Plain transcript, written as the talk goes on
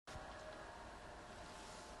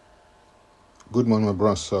Good morning, my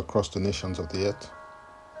brothers across the nations of the earth,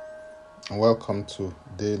 and welcome to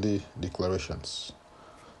Daily Declarations.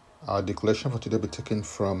 Our declaration for today will be taken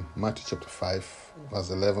from Matthew chapter 5, verse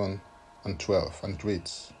 11 and 12, and it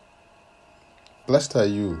reads, "Blessed are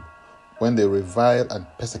you when they revile and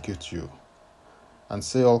persecute you, and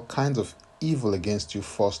say all kinds of evil against you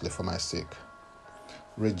falsely for my sake.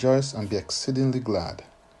 Rejoice and be exceedingly glad,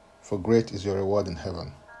 for great is your reward in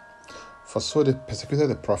heaven. For so they persecuted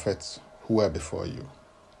the prophets who were before you."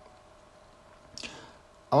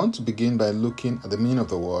 I want to begin by looking at the meaning of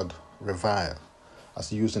the word revile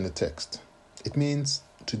as used in the text. It means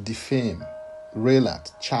to defame, rail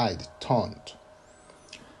at, chide, taunt.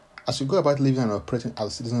 As you go about living and operating as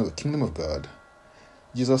a citizen of the kingdom of God,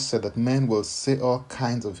 Jesus said that men will say all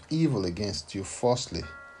kinds of evil against you falsely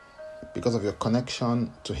because of your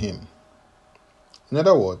connection to Him. In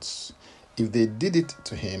other words, if they did it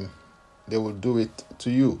to Him, they will do it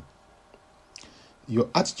to you. Your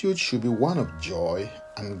attitude should be one of joy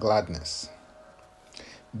and gladness.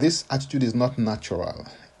 This attitude is not natural,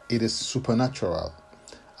 it is supernatural,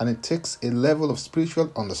 and it takes a level of spiritual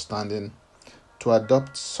understanding to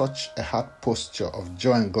adopt such a heart posture of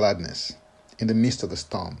joy and gladness in the midst of the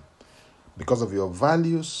storm because of your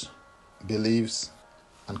values, beliefs,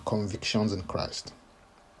 and convictions in Christ.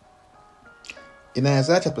 In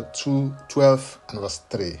Isaiah chapter 12 and verse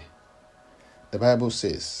 3, the Bible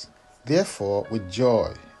says, "Therefore, with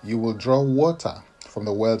joy, you will draw water from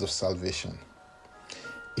the wells of salvation."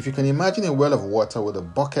 If you can imagine a well of water with a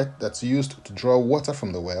bucket that's used to draw water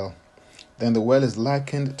from the well, then the well is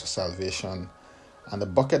likened to salvation, and the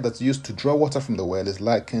bucket that's used to draw water from the well is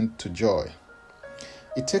likened to joy.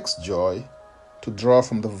 It takes joy to draw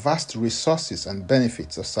from the vast resources and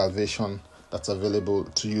benefits of salvation that's available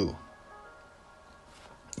to you.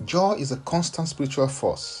 Joy is a constant spiritual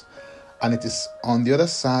force, and it is on the other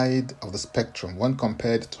side of the spectrum when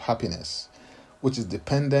compared to happiness, which is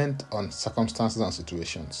dependent on circumstances and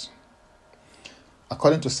situations.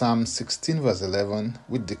 According to Psalm 16 verse 11,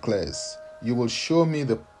 which declares, "You will show me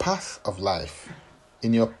the path of life.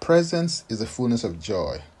 In your presence is the fullness of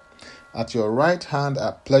joy. At your right hand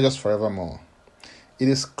are pleasures forevermore." It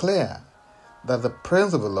is clear that the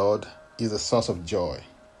presence of the Lord is a source of joy.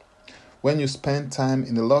 When you spend time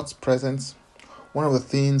in the Lord's presence, one of the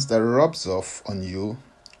things that rubs off on you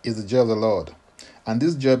is the joy of the Lord, and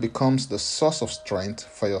this joy becomes the source of strength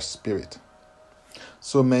for your spirit.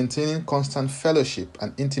 So maintaining constant fellowship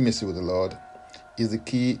and intimacy with the Lord is the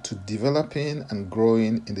key to developing and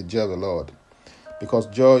growing in the joy of the Lord, because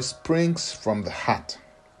joy springs from the heart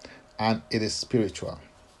and it is spiritual.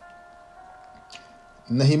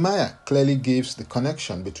 Nehemiah clearly gives the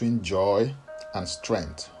connection between joy and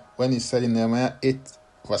strength when he said in Nehemiah 8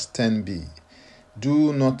 verse 10b,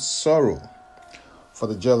 "Do not sorrow, for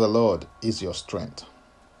the joy of the Lord is your strength."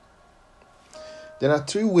 There are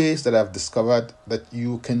three ways that I've discovered that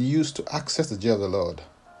you can use to access the joy of the Lord.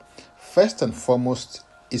 First and foremost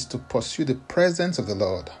is to pursue the presence of the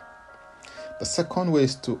Lord. The second way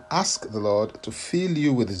is to ask the Lord to fill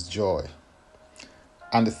you with His joy.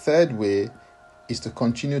 And the third way is to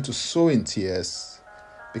continue to sow in tears,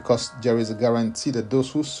 because there is a guarantee that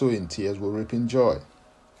those who sow in tears will reap in joy.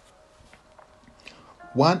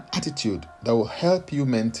 One attitude that will help you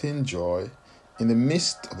maintain joy in the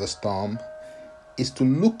midst of the storm is to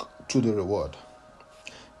look to the reward.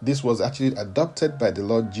 This was actually adopted by the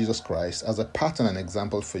Lord Jesus Christ as a pattern and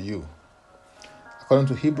example for you. According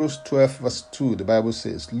to Hebrews 12 verse 2, the Bible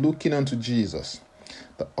says, "Looking unto Jesus,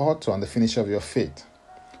 the author and the finisher of your faith,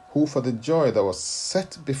 who for the joy that was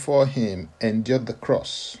set before Him endured the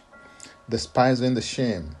cross, despising the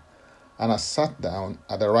shame, and has sat down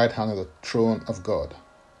at the right hand of the throne of God."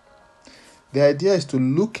 The idea is to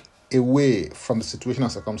look away from the situation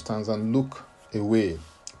and circumstance and look away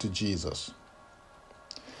to Jesus.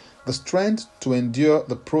 The strength to endure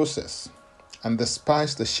the process and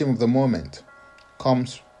despise the shame of the moment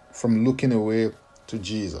comes from looking away to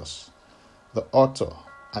Jesus, the author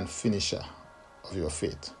and finisher of your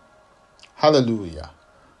faith. Hallelujah.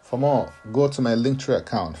 For more, go to my Linktree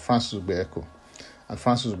account, Francis Ubeku, and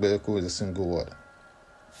Francis Ubeku is a single word.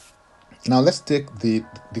 Now let's take the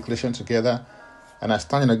declaration together, and I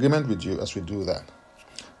stand in agreement with you as we do that.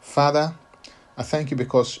 Father, I thank you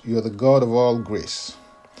because you are the God of all grace.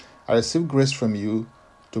 I receive grace from you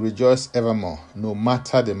to rejoice evermore, no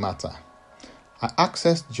matter the matter. I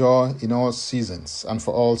access joy in all seasons and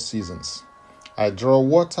for all seasons. I draw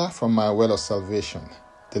water from my well of salvation,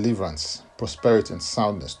 deliverance, prosperity, and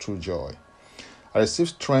soundness through joy. I receive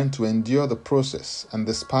strength to endure the process and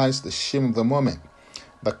despise the shame of the moment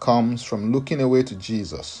that comes from looking away to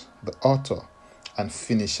Jesus, the author and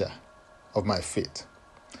finisher of my faith.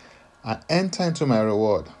 I enter into my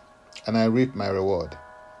reward, and I reap my reward.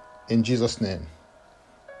 In Jesus' name,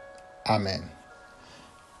 Amen.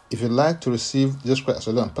 If you'd like to receive Jesus Christ as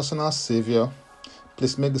your Lord and personal Savior,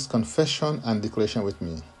 please make this confession and declaration with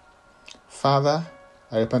me. Father,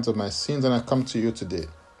 I repent of my sins and I come to you today.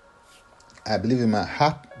 I believe in my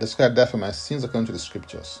heart that Christ died for my sins according to the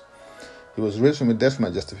Scriptures. He was raised from the dead for my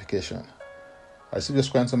justification. I receive Jesus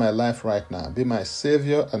Christ into my life right now. Be my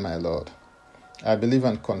Savior and my Lord. I believe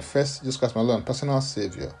and confess Jesus Christ my Lord and personal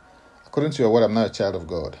Savior. According to your word, I'm now a child of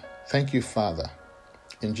God. Thank you, Father.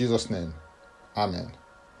 In Jesus' name, Amen.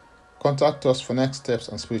 Contact us for next steps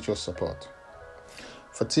and spiritual support.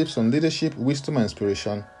 For tips on leadership, wisdom, and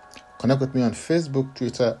inspiration, connect with me on Facebook,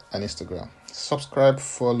 Twitter, and Instagram. Subscribe,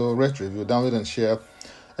 follow, rate, review, download, and share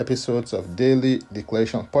episodes of Daily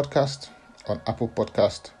Declaration Podcast on Apple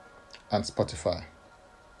Podcast and Spotify.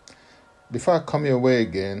 Before I come your way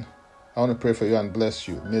again, I want to pray for you and bless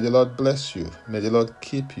you. May the Lord bless you. May the Lord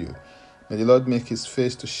keep you. May the Lord make his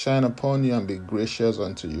face to shine upon you and be gracious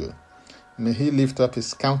unto you. May he lift up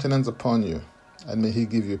his countenance upon you, and may he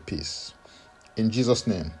give you peace. In Jesus'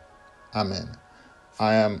 name, Amen.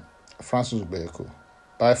 I am Francis Ubeku.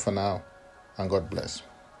 Bye for now, and God bless.